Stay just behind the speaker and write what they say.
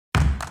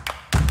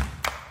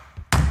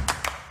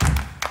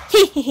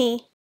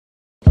Hehehe.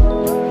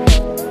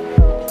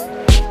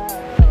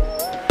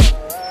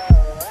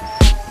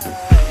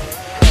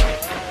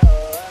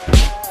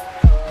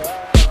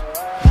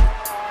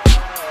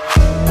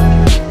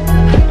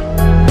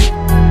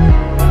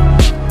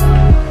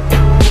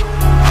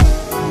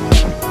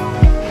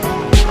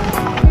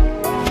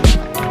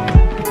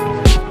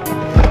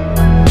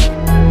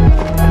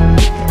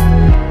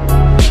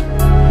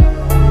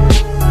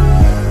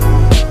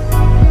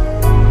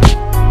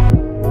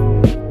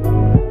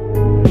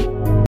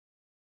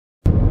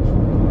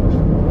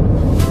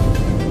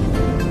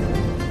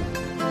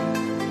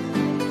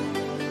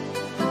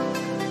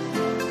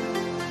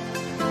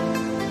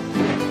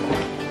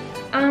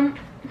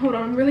 Hold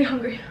on, I'm really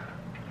hungry.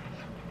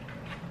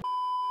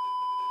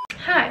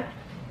 Hi.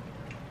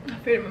 I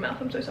have food in my mouth,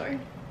 I'm so sorry.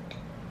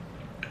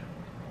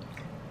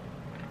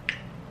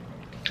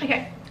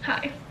 Okay,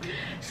 hi.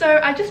 So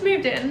I just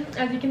moved in,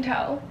 as you can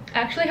tell. I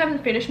actually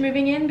haven't finished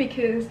moving in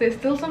because there's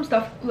still some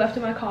stuff left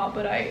in my car,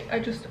 but I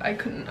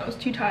couldn't. I was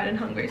too tired and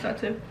hungry, so I had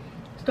to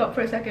stop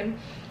for a second.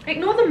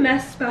 Ignore the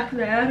mess back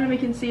there. I don't know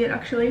if you can see it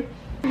actually.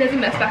 There's a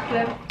mess back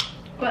there,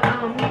 but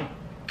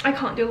I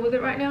can't deal with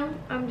it right now.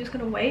 I'm just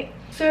gonna wait.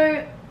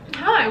 So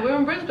hi, we're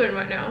in Brisbane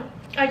right now.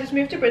 I just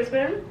moved to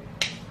Brisbane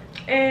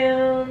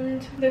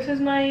and this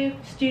is my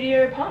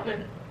studio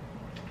apartment,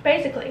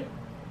 basically,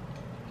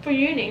 for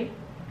uni,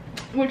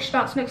 which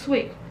starts next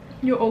week.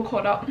 You're all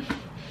caught up.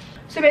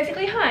 So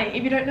basically, hi,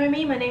 if you don't know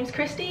me, my name's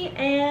Kristy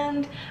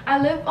and I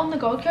live on the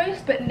Gold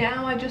Coast, but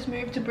now I just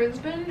moved to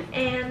Brisbane.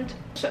 And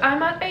so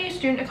I'm at a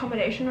student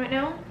accommodation right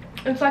now.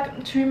 It's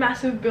like 2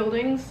 massive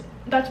buildings.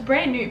 That's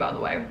brand new, by the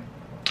way.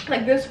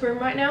 Like this room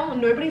right now,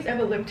 nobody's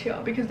ever lived here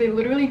because they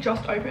literally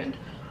just opened.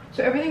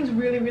 So everything's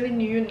really, really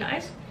new and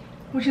nice,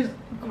 which is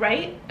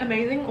great,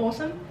 amazing,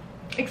 awesome.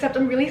 Except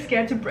I'm really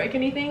scared to break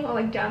anything or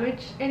like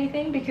damage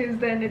anything because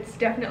then it's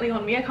definitely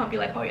on me. I can't be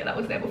like, oh yeah, that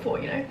was there before,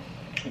 you know.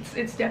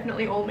 It's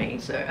definitely all me,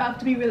 so I have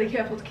to be really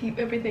careful to keep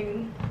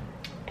everything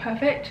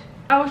perfect.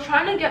 I was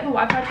trying to get the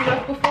Wi-Fi to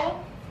work before,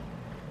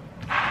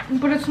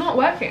 but it's not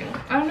working.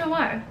 I don't know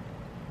why.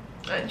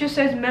 It just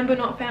says member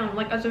not found,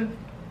 like as if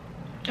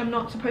I'm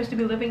not supposed to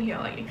be living here,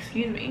 like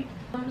excuse me.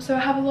 So I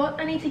have a lot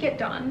I need to get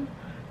done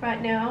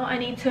right now. I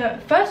need to,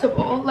 first of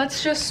all,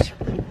 let's just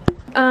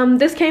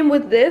this came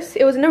with this.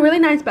 It was in a really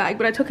nice bag,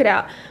 but I took it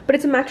out. But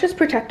it's a mattress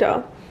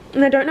protector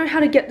and I don't know how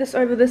to get this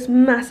over this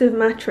massive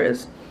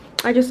mattress.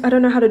 I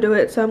don't know how to do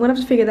it, so I'm gonna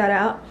have to figure that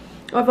out.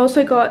 I've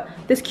also got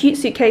this cute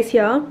suitcase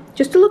here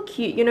just to look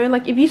cute, you know,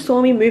 like if you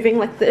saw me moving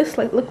like this,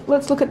 like look,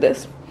 let's look at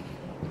this.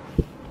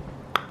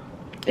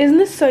 Isn't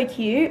this so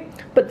cute?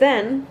 But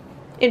then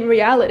in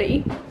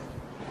reality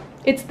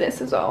it's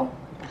this as well,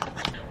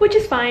 which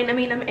is fine. I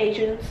mean, I'm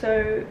Asian,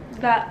 so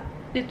that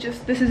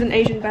this is an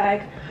Asian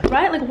bag,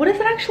 right? Like what is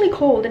it actually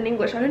called in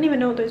English? I don't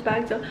even know what those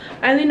bags are.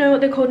 I only know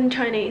what they're called in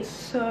Chinese.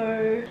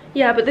 So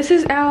yeah, but this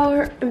is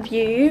our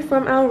view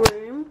from our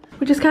room,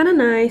 which is kind of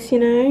nice, you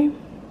know,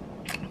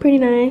 pretty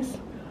nice.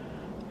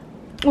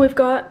 We've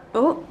got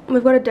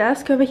a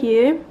desk over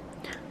here.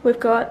 We've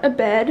got a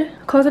bed,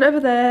 closet over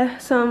there,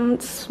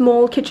 some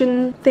small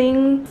kitchen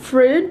thing,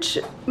 fridge,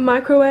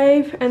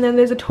 microwave, and then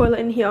there's a toilet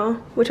in here,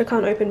 which I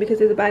can't open because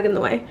there's a bag in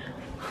the way.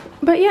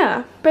 But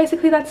yeah,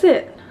 basically that's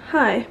it.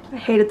 Hi. I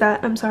hated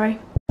that, I'm sorry.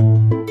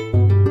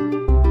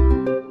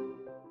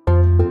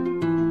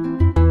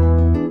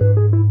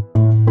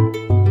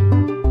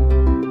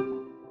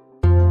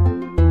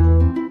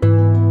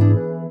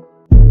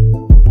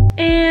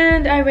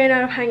 And I ran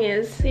out of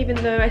hangers, even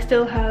though I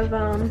still have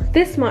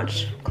this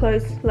much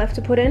clothes left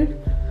to put in.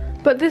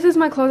 But this is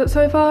my closet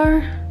so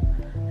far,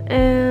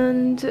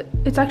 and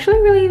it's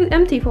actually really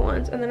empty for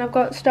once. And then I've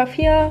got stuff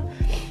here,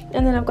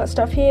 and then I've got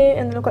stuff here,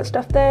 and then I've got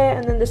stuff there,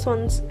 and then this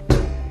one's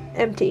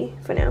empty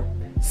for now.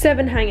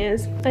 7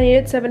 hangers. I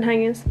needed 7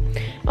 hangers.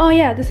 Oh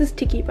yeah, this is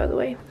Tiki, by the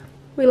way.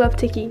 We love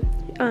Tiki.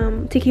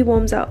 Tiki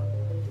warms up.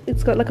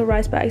 It's got like a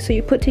rice bag, so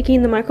you put Tiki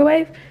in the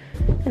microwave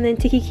and then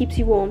Tiki keeps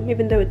you warm,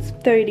 even though it's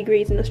 30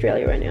 degrees in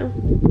Australia right now.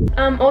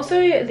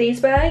 Also these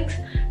bags,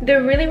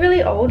 they're really,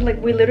 really old.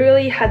 Like we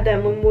literally had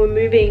them when we were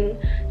moving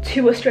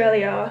to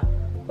Australia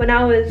when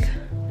I was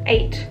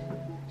 8.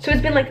 So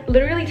it's been like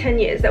literally 10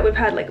 years that we've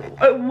had, like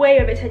way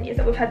over 10 years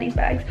that we've had these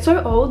bags.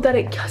 So old that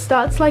it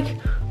starts like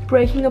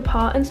breaking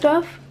apart and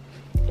stuff,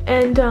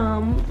 and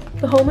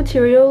the whole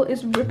material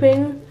is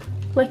ripping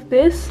like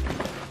this,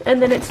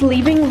 and then it's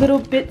leaving little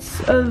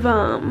bits of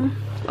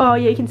oh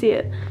yeah, you can see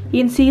it.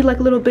 You can see like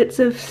little bits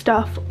of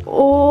stuff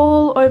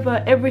all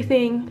over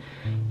everything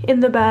in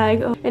the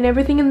bag, and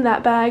everything in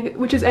that bag,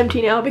 which is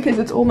empty now because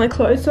it's all my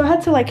clothes. So I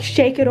had to like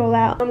shake it all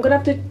out. I'm gonna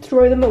have to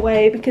throw them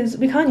away because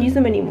we can't use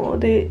them anymore.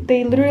 They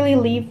literally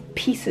leave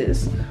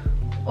pieces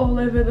all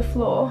over the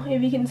floor,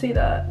 if you can see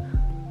that.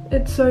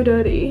 It's so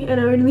dirty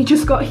and I only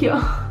just got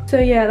here. So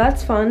yeah,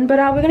 that's fun. But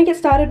we're gonna get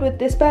started with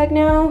this bag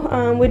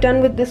now. We're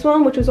done with this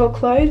one, which was all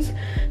clothes.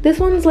 This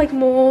one's like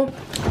more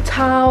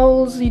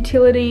towels,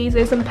 utilities.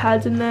 There's some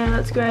pads in there,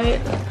 that's great.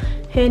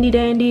 Handy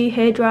dandy,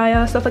 hair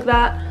dryer, stuff like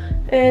that.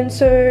 And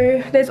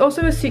so there's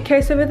also a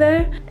suitcase over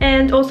there,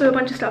 and also a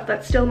bunch of stuff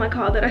that's still in my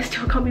car that I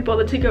still can't be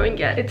bothered to go and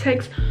get. It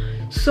takes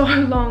so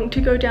long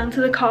to go down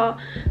to the car.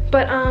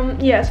 But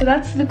yeah, so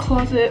that's the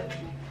closet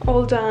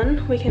all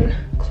done. We can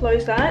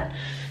close that.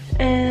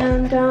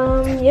 And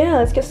yeah,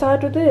 let's get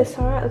started with this.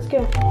 All right, let's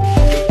go.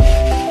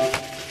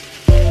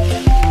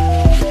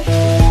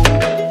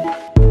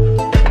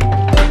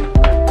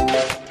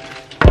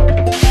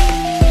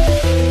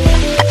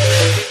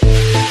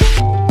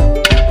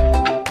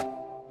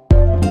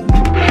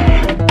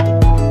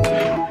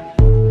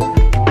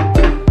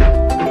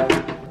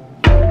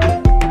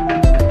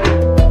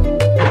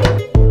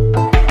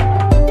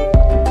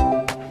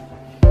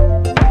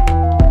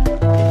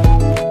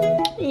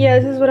 Yeah,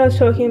 this is what I was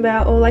talking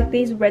about, or like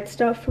these red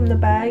stuff from the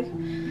bag.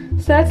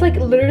 So that's like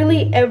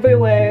literally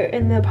everywhere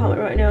in the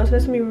apartment right now, so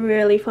that's gonna be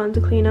really fun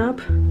to clean up.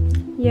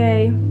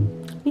 Yay. I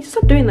need to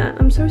stop doing that,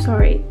 I'm so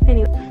sorry.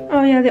 Anyway,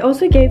 oh yeah, they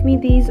also gave me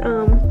these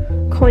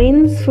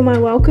coins for my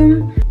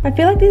welcome. I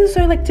feel like these are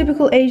so like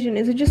typical Asian.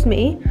 Is it just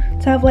me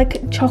to have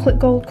like chocolate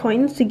gold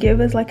coins to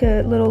give as like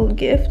a little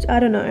gift? I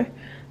don't know,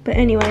 but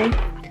anyway.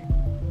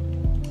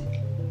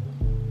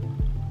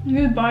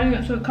 You're buying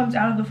it so it comes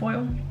out of the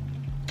foil.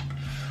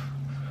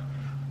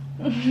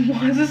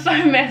 Why is this so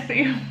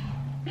messy?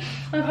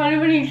 I can't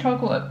even eat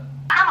chocolate.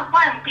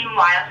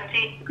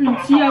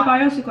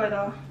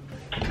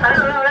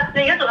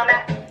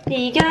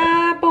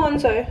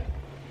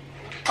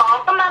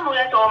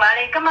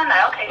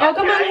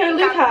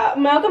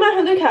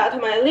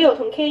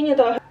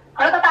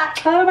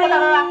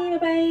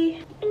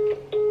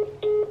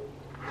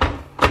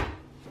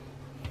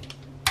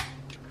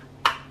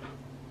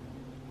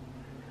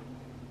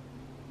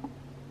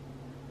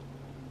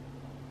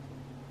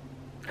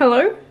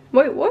 Hello?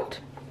 Wait, what?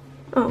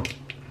 Oh.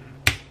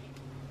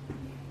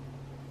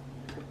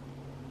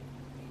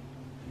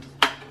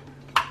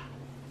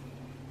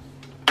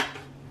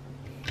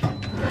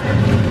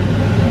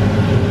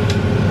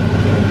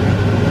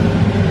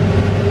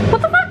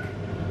 What the fuck?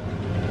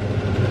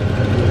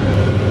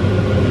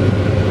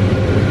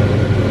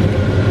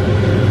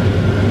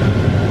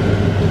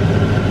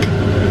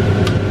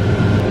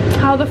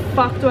 How the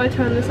fuck do I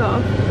turn this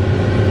off?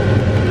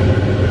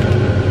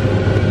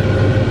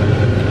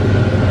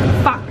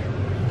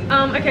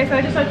 Okay, so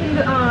I just opened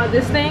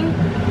this thing,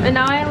 and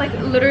now I like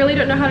literally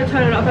don't know how to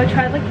turn it off. I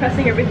tried like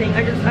pressing everything.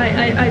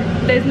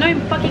 There's no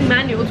fucking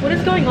manuals. What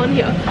is going on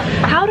here?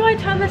 How do I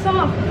turn this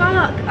off?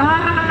 Fuck.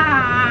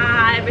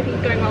 Ah,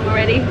 everything's going wrong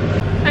already.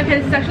 Okay,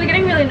 this is actually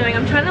getting really annoying.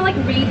 I'm trying to like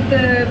read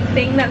the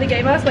thing that they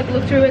gave us, like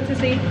look through it to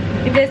see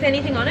if there's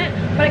anything on it,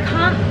 but I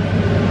can't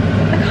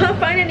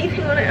find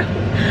anything on it.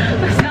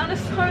 The sound is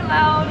so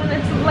loud and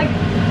it's like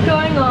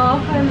going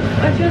off, and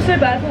I feel so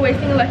bad for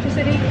wasting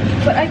electricity,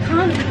 but I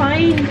can't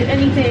find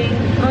anything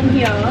on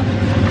here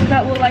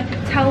that will like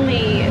tell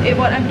me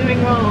what I'm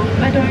doing wrong.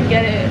 I don't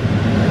get it.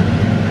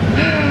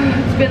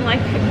 It's been like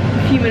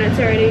a few minutes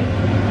already.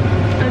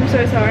 I'm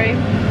so sorry.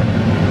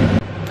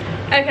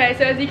 Okay,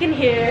 so as you can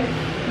hear,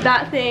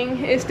 that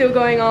thing is still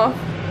going off.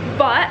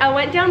 But I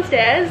went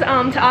downstairs to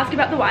ask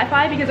about the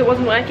Wi-Fi because it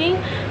wasn't working,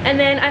 and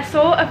then I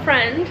saw a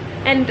friend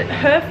and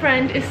her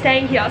friend is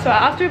staying here, so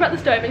I asked her about the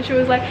stove and she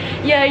was like,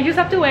 yeah, you just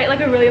have to wait like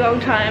a really long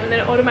time and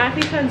then it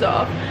automatically turns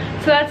off,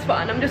 so that's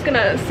fun. I'm just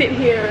gonna sit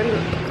here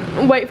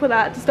and wait for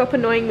that to stop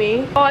annoying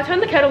me. Oh, I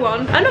turned the kettle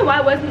on. I don't know why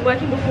it wasn't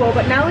working before,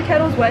 but now the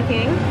kettle's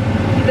working.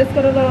 It's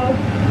got a little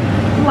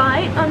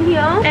light on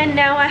here, and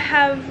now I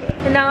have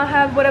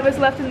whatever's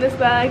left in this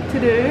bag to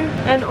do,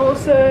 and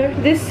also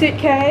this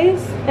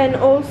suitcase, and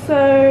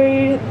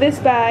also this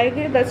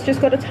bag that's just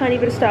got a tiny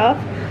bit of stuff.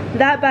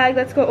 That bag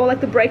that's got all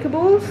like the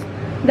breakables,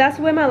 that's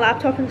where my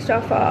laptop and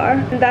stuff are,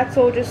 and that's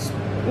all just,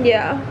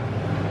 yeah.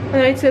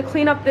 I need to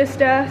clean up this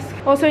desk.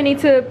 Also need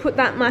to put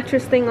that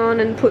mattress thing on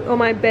and put all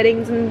my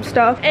beddings and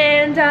stuff,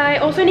 and I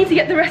also need to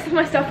get the rest of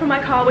my stuff from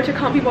my car, which I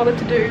can't be bothered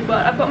to do,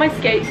 but I've got my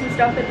skates and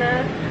stuff in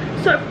there,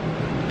 so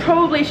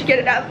probably should get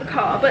it out of the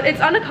car, but it's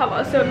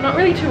undercover, so I'm not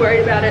really too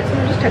worried about it.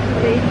 Someone just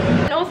texted me.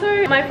 And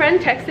also my friend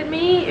texted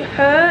me,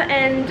 her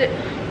and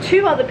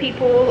 2 other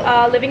people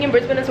are living in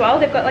Brisbane as well.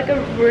 They've got like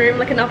a room,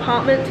 like an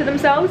apartment to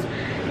themselves,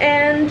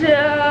 and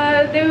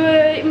they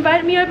were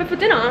inviting me over for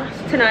dinner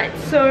tonight,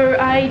 so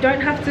I don't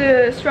have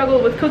to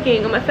struggle with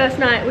cooking on my first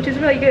night, which is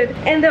really good.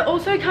 And they're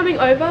also coming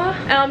over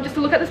just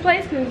to look at this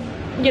place, because,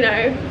 you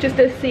know, just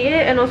to see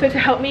it, and also to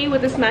help me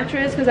with this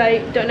mattress because I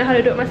don't know how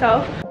to do it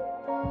myself.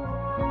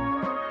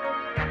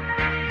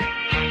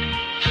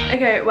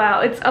 Okay,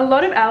 wow, it's a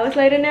lot of hours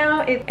later now.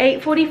 It's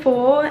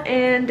 8:44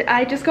 and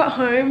I just got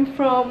home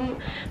from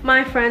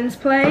my friend's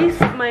place.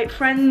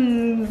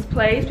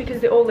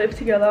 Because they all live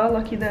together,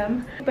 lucky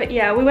them. But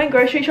yeah, we went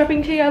grocery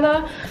shopping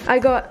together. I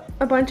got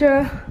a bunch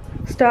of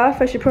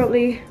stuff. I should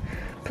probably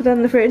put that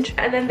in the fridge.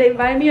 And then they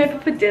invited me over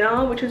for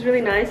dinner, which was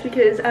really nice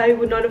because I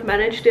would not have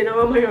managed dinner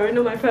on my own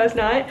on my first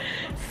night.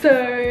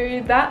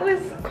 So that was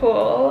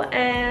cool.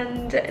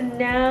 And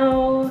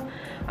now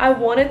I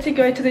wanted to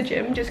go to the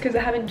gym just because I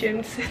haven't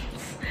gymmed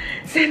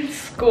since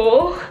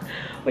school,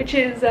 which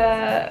is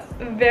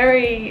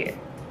very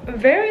a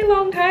very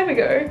long time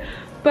ago.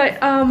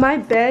 But my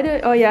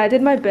bed, oh yeah, I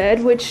did my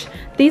bed, which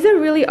these are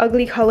really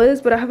ugly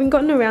colors, but I haven't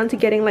gotten around to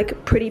getting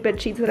like pretty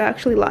bed sheets that I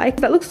actually like.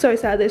 That looks so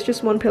sad, there's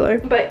just one pillow.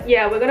 But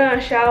yeah, we're gonna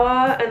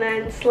shower and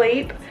then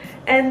sleep,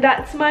 and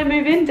that's my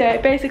move-in day.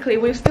 Basically,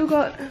 we've still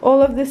got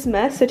all of this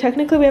mess, so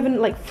technically we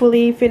haven't like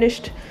fully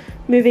finished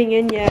moving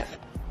in yet,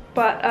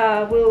 but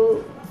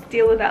we'll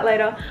deal with that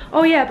later.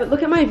 Oh yeah, but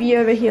look at my view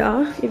over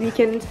here, if you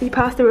can see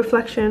past the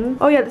reflection.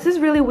 Oh yeah, this is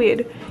really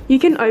weird. You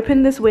can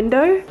open this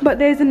window, but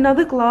there's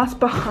another glass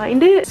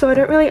behind it, so I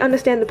don't really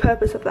understand the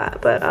purpose of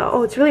that. But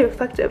oh, it's really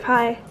reflective.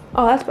 Hi.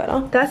 Oh, that's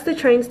better. That's the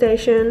train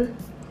station.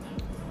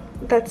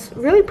 That's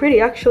really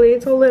pretty actually.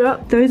 It's all lit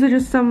up. Those are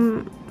just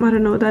some, I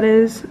don't know what that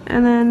is.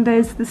 And then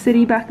there's the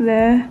city back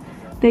there.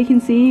 They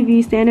can see if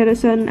you stand at a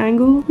certain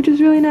angle, which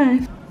is really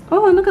nice.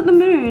 Oh, and look at the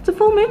moon. It's a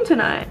full moon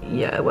tonight.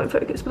 Yeah, it won't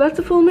focus, but that's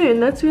a full moon.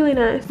 That's really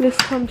nice. This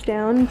comes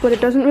down, but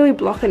it doesn't really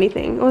block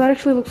anything. Oh, that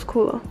actually looks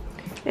cooler.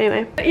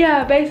 Anyway, but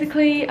yeah,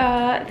 basically,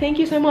 thank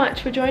you so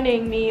much for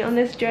joining me on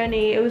this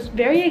journey. It was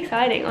very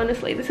exciting,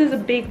 honestly. This is a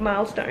big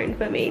milestone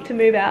for me to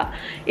move out,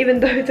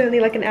 even though it's only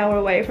like an hour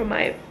away from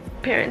my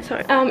parents'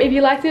 home. If you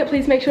liked it,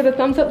 please make sure to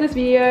thumbs up this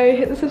video,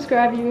 hit the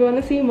subscribe if you want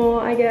to see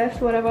more, I guess,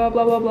 whatever,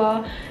 blah, blah,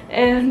 blah.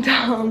 And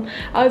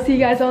I'll see you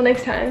guys all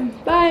next time.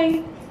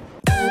 Bye!